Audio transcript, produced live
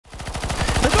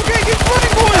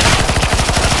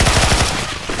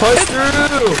Push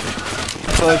through!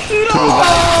 Push through.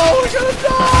 Oh, we're gonna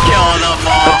die! Kill them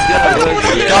all!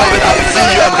 Calvin, I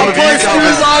see you. I'm coming for you,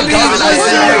 Calvin. Calvin, I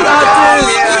see you.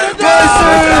 Push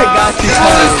through! I got you.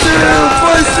 Push through!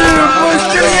 Push through! Push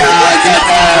through!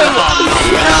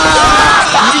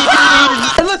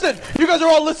 Hey, listen! You guys are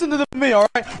all listening to me,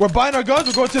 alright? We're buying our guns,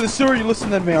 we're going to the sewer, you listen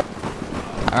to me, alright?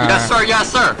 Yes, sir,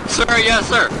 yes, sir! Sir, yes,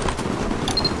 sir!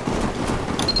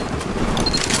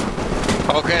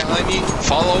 Okay, honey,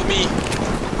 follow me.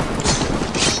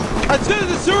 As soon as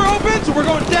the sewer opens, we're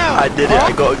going down! I did it.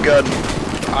 I got a gun.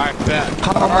 Alright, bet.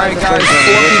 Alright, guys. 4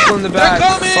 people in the back.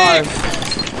 They're 5.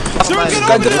 Sewer's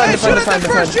gonna open! Hey, shoot at them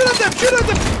first! Shoot at them! Shoot at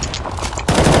them!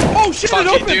 Oh shit, Fuck it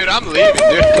it, opened! dude, I'm leaving,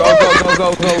 dude. Go.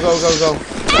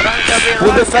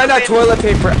 We'll defend that toilet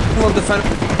paper. We'll defend.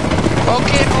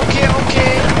 Okay.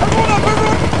 Everyone up,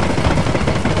 everyone!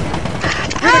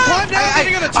 You're gonna climb down and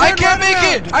you're gonna turn I can't right make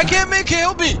around. it! I can't make it,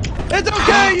 help me! It's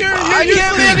okay, you're I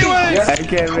can't make it! anyways! I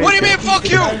can't make What do you mean, fuck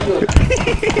you?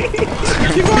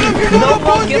 Keep going up,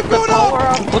 boys, keep going up!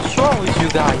 What's wrong with you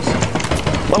guys?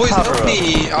 Boys, help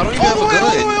me! I don't even have a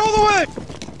gun. All the way!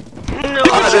 No,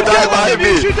 they died behind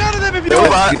me. Shoot down at them if you don't!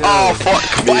 Oh, fuck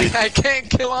Why me. I can't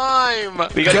climb?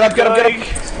 Get up.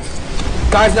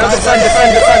 Guys, now defend. You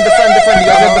guys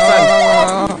have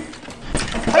defend.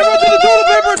 Everyone to the toilet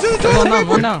paper! To the toilet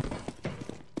paper! No.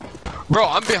 Bro,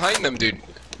 I'm behind them, dude.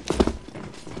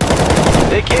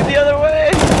 They came the other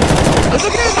way. It's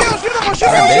okay,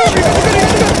 shoot him!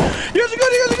 Here's a gun!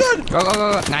 Go.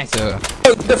 Nice.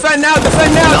 Defend now.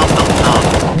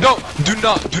 No, do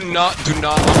not. I'm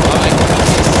lying.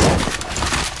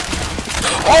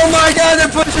 Oh my god, they're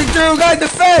pushing through. Guys,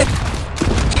 defend.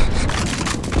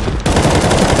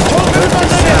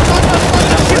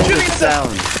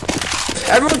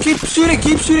 Everyone keep shooting.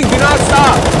 Do not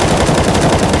stop.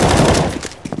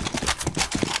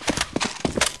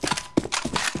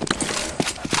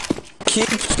 Keep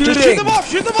shooting. Just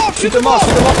shoot them off!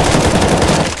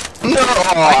 No.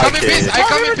 I come in peace.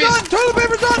 Toilet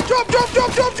paper's on! Drop! Drop.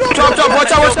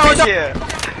 Watch out.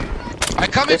 I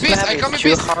come in peace.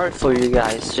 Too hard for you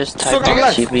guys. Just type So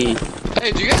left. TV.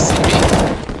 Hey, do you guys see me?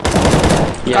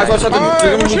 Guys, watch out.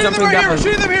 They're gonna be We're jumping down.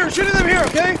 shooting them here,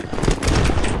 okay?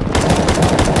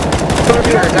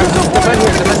 Defend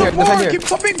here. Keep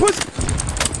pumping, push!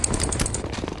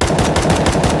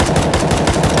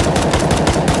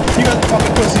 You guys are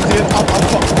fucking pussies, dude. I'll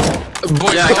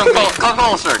Boys, Yeah, help me. come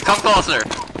closer, come closer.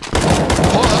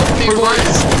 Oh, help me,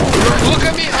 boys. Look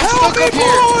at me. I'm stuck up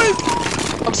here.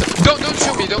 I'm stuck. Don't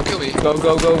shoot me. Don't kill me. Go.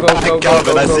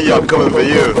 Calvin, I see you. I'm coming for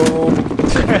you.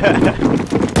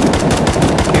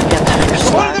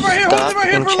 Hold them right here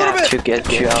for a little bit! To get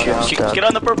Get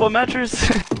on the purple mattress.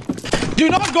 Do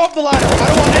not go up the ladder! I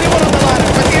don't want anyone on the ladder!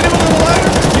 If I see anyone on the ladder,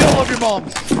 you don't love your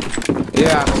moms!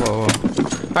 Yeah. Whoa.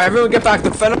 Alright, everyone get back.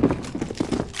 Defend them.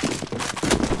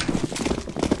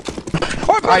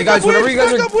 Alright guys, whenever you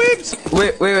guys are... Wait.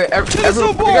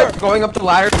 Everyone, you guys going up the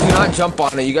ladder, do not jump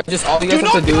on it. You guys just, all you guys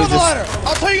have to do is just...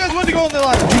 I'll tell you guys when to go on the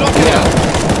ladder. Do not get on.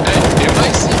 Hey, am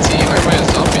I CT or am I a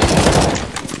zombie?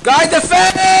 Guys,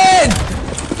 defend!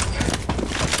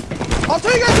 I'll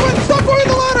tell you guys when to stop going on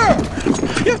the ladder!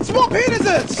 You have small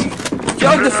penises! Yo,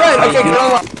 defend! Okay, get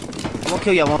on ladder. I won't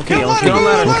kill you. Get on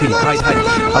ladder.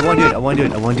 I won't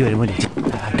do it.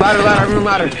 Ladder, everyone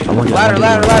ladder.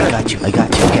 Ladder. I got you. Okay.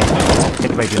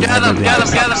 Get ready. Get him.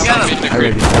 Everyone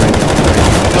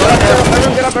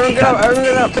get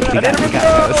up.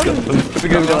 Let's go.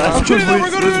 I'm shooting them, we're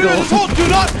going to this hole! Do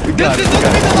not! This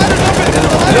doesn't mean the ladder's open! The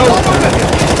ladder's not open!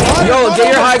 Yo, get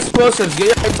your high explosives.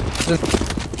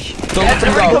 Don't let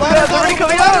them go. The ladder's not open!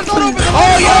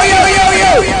 Oh, yo!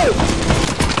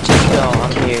 No,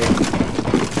 I'm here.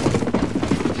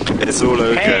 It's all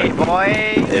okay. Hey, boy!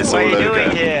 It's what all are you okay.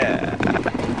 doing here?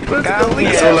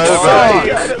 It's all over.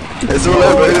 It's all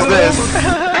over. Who's this?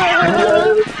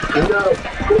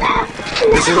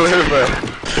 It's all over.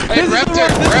 Hey, Raptor!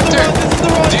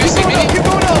 Do you see me? Keep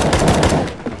going up!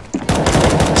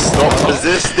 Stop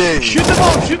resisting. Shoot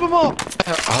them up!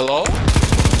 Hello?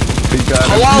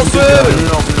 Halal food!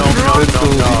 No.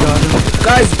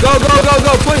 Guys, go!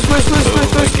 Push!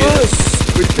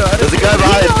 There's a guy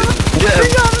behind. Get him.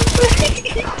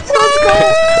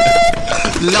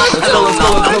 Let's go!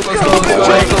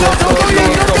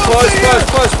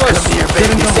 Push!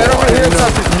 Get over here,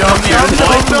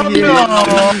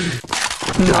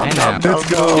 Let's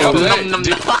go. Yo,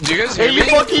 do you guys hear me?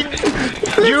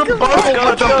 You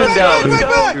both jumping down.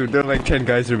 Dude, there are like 10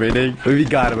 guys remaining. We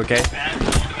got him, okay?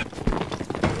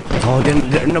 Oh, then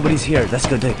nobody's here. That's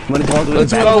good. I'm gonna go all the way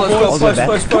Let's back. go,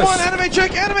 push. Come on, anime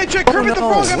check! Kermit the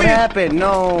Frog, What happened?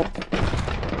 No.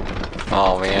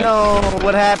 Oh man. No,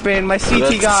 what happened? My CT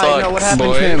That guy. sucks. No, what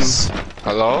happened to him?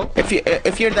 Hello? If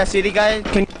you're that CT guy,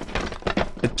 can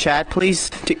the chat please,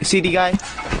 CT guy.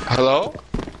 Hello?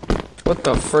 What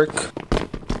the frick?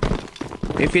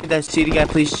 If you're that CT guy,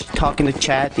 please talk in the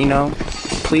chat. You know,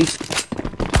 please.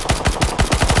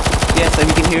 Yes, we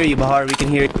can hear you, Bahar. We can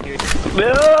hear you.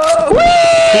 No!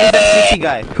 Who's that CT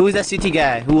guy? Who is that CT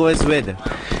guy? Who was with?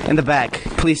 In the back.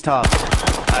 Please talk. I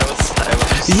was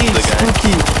He's the guy.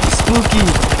 spooky.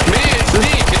 Me, it's me.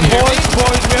 Can you hear me?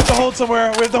 Boys, we have to hold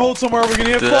somewhere. We're gonna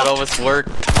get Did that almost work?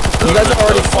 You guys are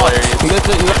already fucked. You guys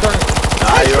are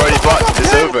Ah, you already fucked.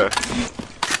 It's over.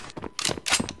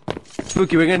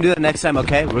 Spooky, we're gonna do that next time,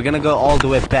 okay? We're gonna go all the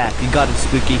way back. You got it,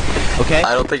 Spooky. Okay?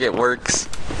 I don't think it works.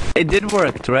 It did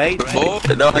work, right? Oh,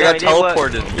 no, I got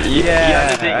teleported.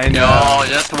 Yeah, I know. No,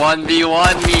 just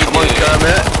 1v1 me, Come on, dude. damn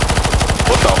it.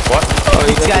 What the fuck?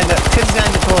 This guy in the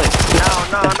toilet.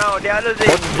 No, the other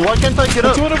thing. Why can't I get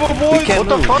up? It's one of our boys. What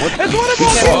the fuck? It's one of our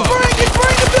boys. He's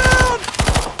bringing him down.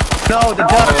 No, the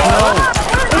duck. No.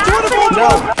 It's one of our boys.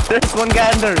 No, there's one guy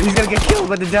under. He's gonna get killed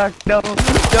by the duck. No.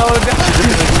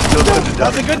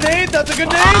 That's a good name. That's a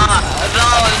good name. No,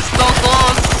 it's so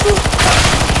close.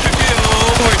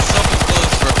 Oh, we're so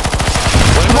close, bro.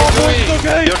 What am I doing? It's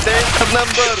okay. Your damn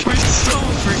number. We're so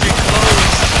freaking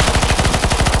close.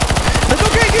 It's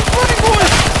okay. Keep running,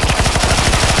 boys.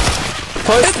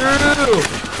 push through.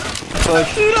 Push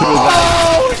through,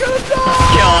 guys. We're gonna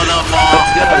die. Kill them all.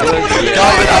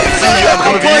 Calvin, I see you. I'm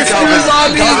coming for you, Calvin.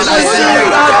 Calvin, I see you.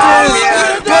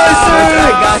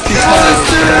 I got you.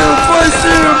 Push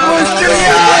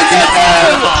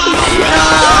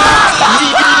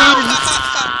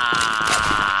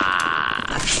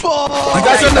You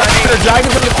guys are in the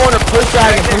dragon's in the corner. Push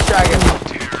dragon.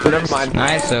 Never mind.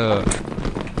 Nice.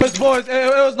 Boys, it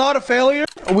was not a failure.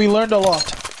 We learned a lot.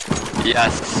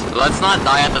 Yes. Let's not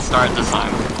die at the start this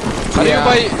time. How do you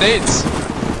buy nades?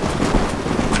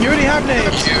 You already have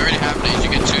names. You already have nades. You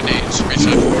get 2 nades.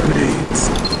 Reset 4 nades.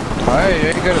 Alright, you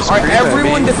ain't gonna Alright,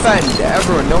 everyone defend.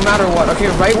 Everyone, no matter what. Okay,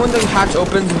 right when the hatch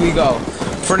opens, we go.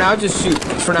 For now, just shoot.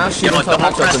 For now, shoot Yo, until the double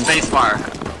hatch press opens. spacebar.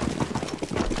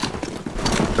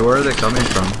 Where are they coming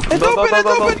from? It's open. It's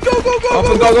open. Go.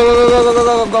 Open,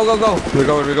 go. We're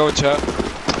going, chat.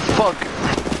 Fuck.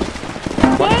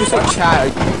 What did you say,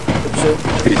 chat? Yeah,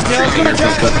 let's go to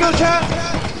chat.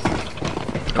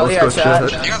 Hell yeah, chat. You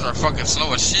guys are fucking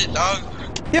slow as shit, dog.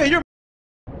 Yeah, you're.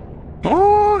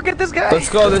 Oh, get this guy. Let's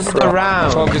go, this is the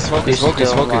round. Focus.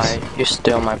 You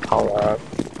steal my power up.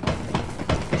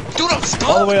 Dude, I'm stuck.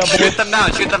 All the way up. Shoot them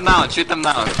down. Shoot them down. Shoot them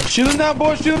down,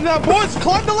 boys.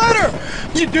 Climb the ladder.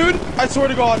 You dude, I swear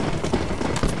to God.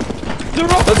 The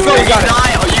rope. Let's go, you got it.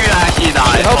 Die. Oh, you actually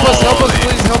died.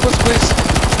 Help us, please.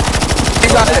 You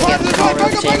got it.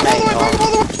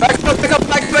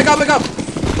 Back up.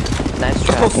 Nice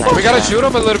try. We gotta shoot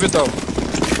him a little bit though.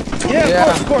 Yeah,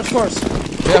 of course. Yeah,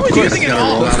 of course. Using it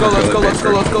all. Let's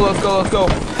go.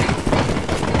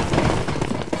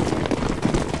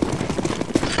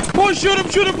 Boys, shoot him,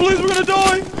 please. We're gonna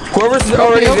die. Whoever's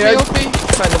already there, Help me.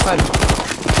 defend.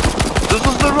 This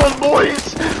is the run,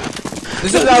 boys.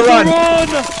 This is our run. Oh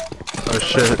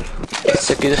shit. It's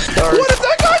a good start. What is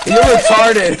that guy? You're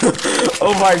retarded.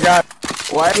 Oh my god.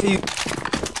 Why are you...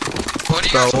 What are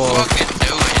you guys fucking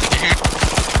doing, dude?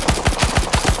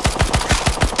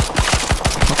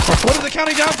 What is it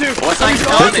counting down to? What's that What's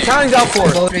the counting? counting down for?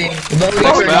 Voting.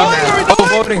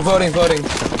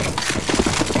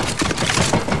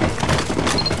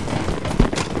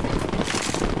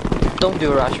 Don't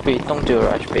do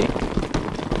rush B.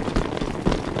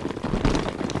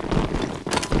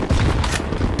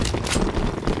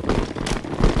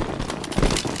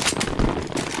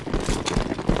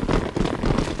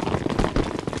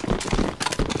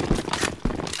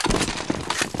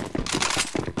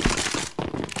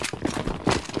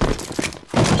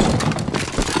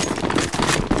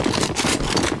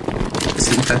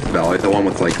 Isn't Death Valley the one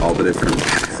with like all the different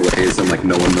pathways and like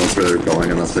no one knows where they're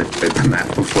going unless they've played the map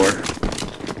before?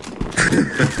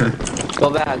 Go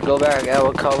back. I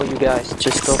will cover you guys.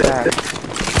 Just go back.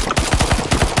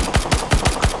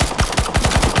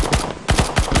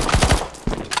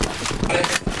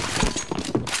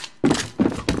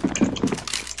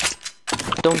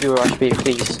 Don't do rush B,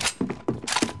 please.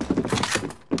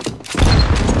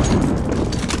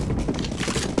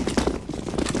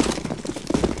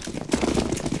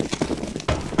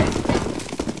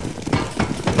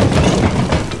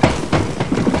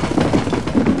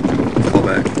 Fall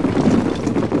back.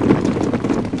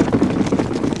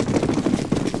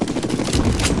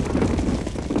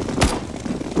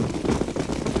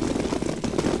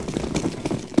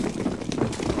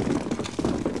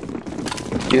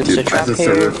 Dude, Dude, why is the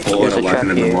server full at 11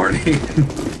 in the morning?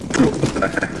 What the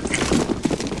heck?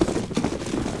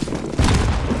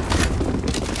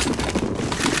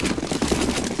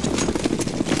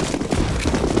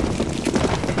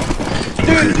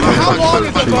 Dude, how long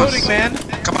is the voting, man?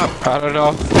 Come up. I don't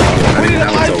know. I mean,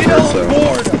 now it's over, so...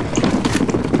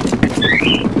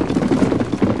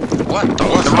 What? The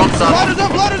wrong side. Ladders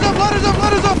up, ladders up, ladders up,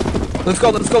 ladders up! Let's go,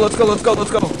 let's go, let's go, let's go,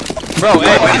 let's go. Bro,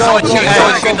 hey, someone shoot,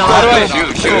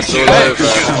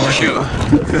 shoot.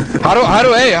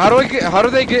 How do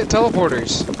they get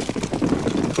teleporters?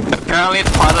 Apparently it's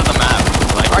part of the map.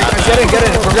 Like, Alright guys, get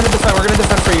in. We're gonna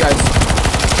defend for you guys.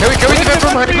 Can we defend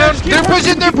from high ground? They're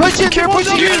pushing.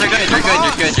 You're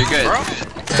good.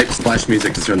 Take splash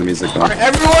music to turn the music on. Alright,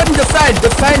 everyone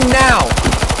defend now.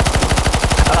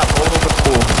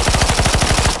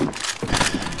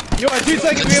 Yo, at 2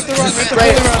 seconds we have to run,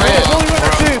 Spray it.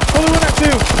 Fully run at 2.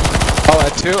 Oh,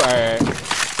 at 2? Alright.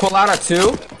 Pull out at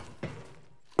 2.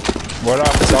 What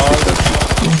up, dog?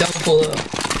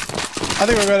 I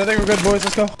think we're good, boys,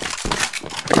 let's go.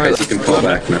 Alright, you can pull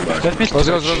back now. Let's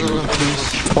go.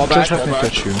 Fall back.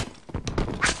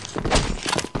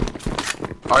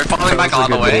 are we falling back all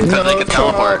the way? So they can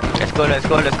teleport. Let's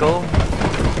go.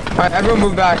 Alright, everyone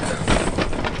move back.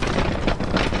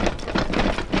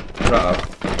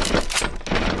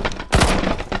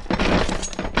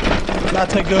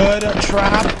 That's a good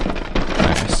trap.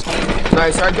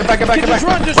 Nice, alright, get back. Just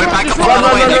run, Wait, back up all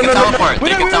the way. They can teleport. They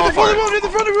can teleport.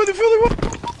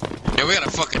 Yeah, we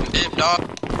gotta fucking dip, dog.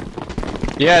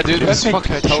 Yeah, dude, this is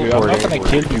fucking teleporting. I'm not gonna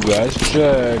kill you guys.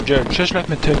 Just let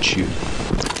me touch you.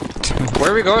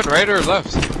 Where are we going, right or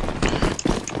left?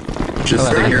 Just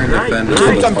stay here and defend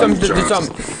Jump.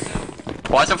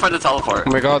 Watch them for the teleport.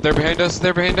 Oh my god, they're behind us.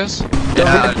 Yeah,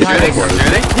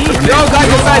 Yo, guys,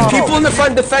 defend. People in the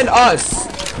front defend us.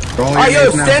 Alright,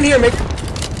 yo, stand here, make...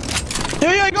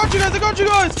 Yeah, I got you guys.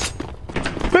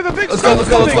 We have a big Let's go.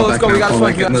 We got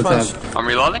sponge. I'm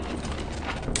reloading.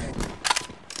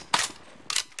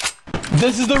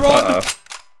 This is the run.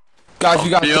 Guys, you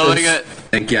got Reloading this. it.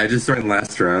 Thank you, I just joined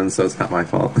last round, so it's not my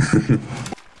fault.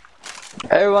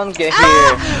 Everyone get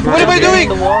here. What am I doing?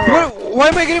 Why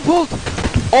am I getting pulled?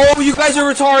 Oh, you guys are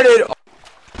retarded.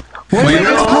 What are you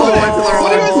guys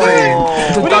doing?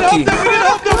 The ducky. We didn't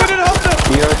help them.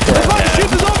 Let's try to shoot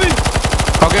the zombies.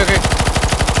 Okay.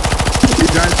 You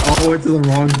guys all went to the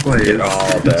wrong place.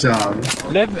 Good job.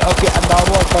 Okay, and now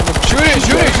we're coming. Shoot it.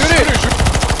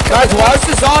 Guys, watch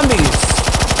the zombies.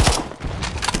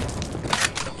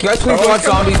 You guys please watch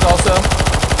zombies also.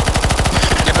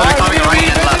 They're coming right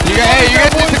and left. You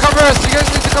guys need to cover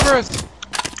us.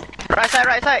 Right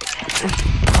side.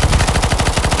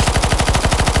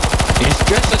 It's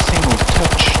just a single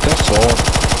touch, that's all.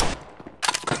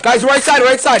 Guys, right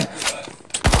side.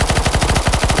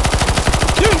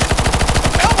 Dude,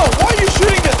 Elmo, why are you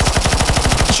shooting this?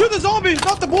 Shoot the zombies,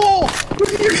 not the ball. What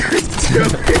are you guys doing?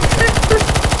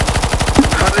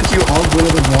 How did you all go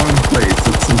to the wrong place?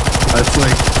 It's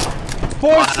like...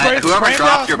 Boys, whoever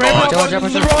dropped your ball. Are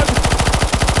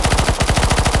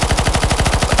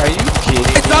you kidding?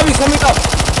 Hey, zombies coming up.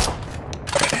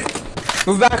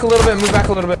 Move back a little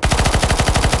bit.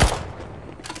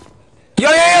 Yo,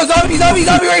 zombie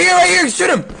right here, shoot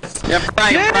him. Yeah,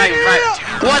 right.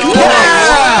 What?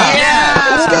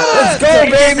 Yeah! Let's go,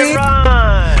 baby!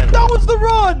 That was the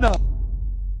run!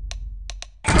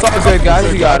 It's all good,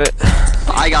 guys, we got it.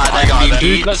 I got it.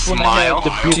 Dude, let's Smile.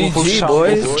 the beautiful GG, sound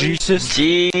boys. of Jesus.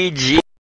 GG.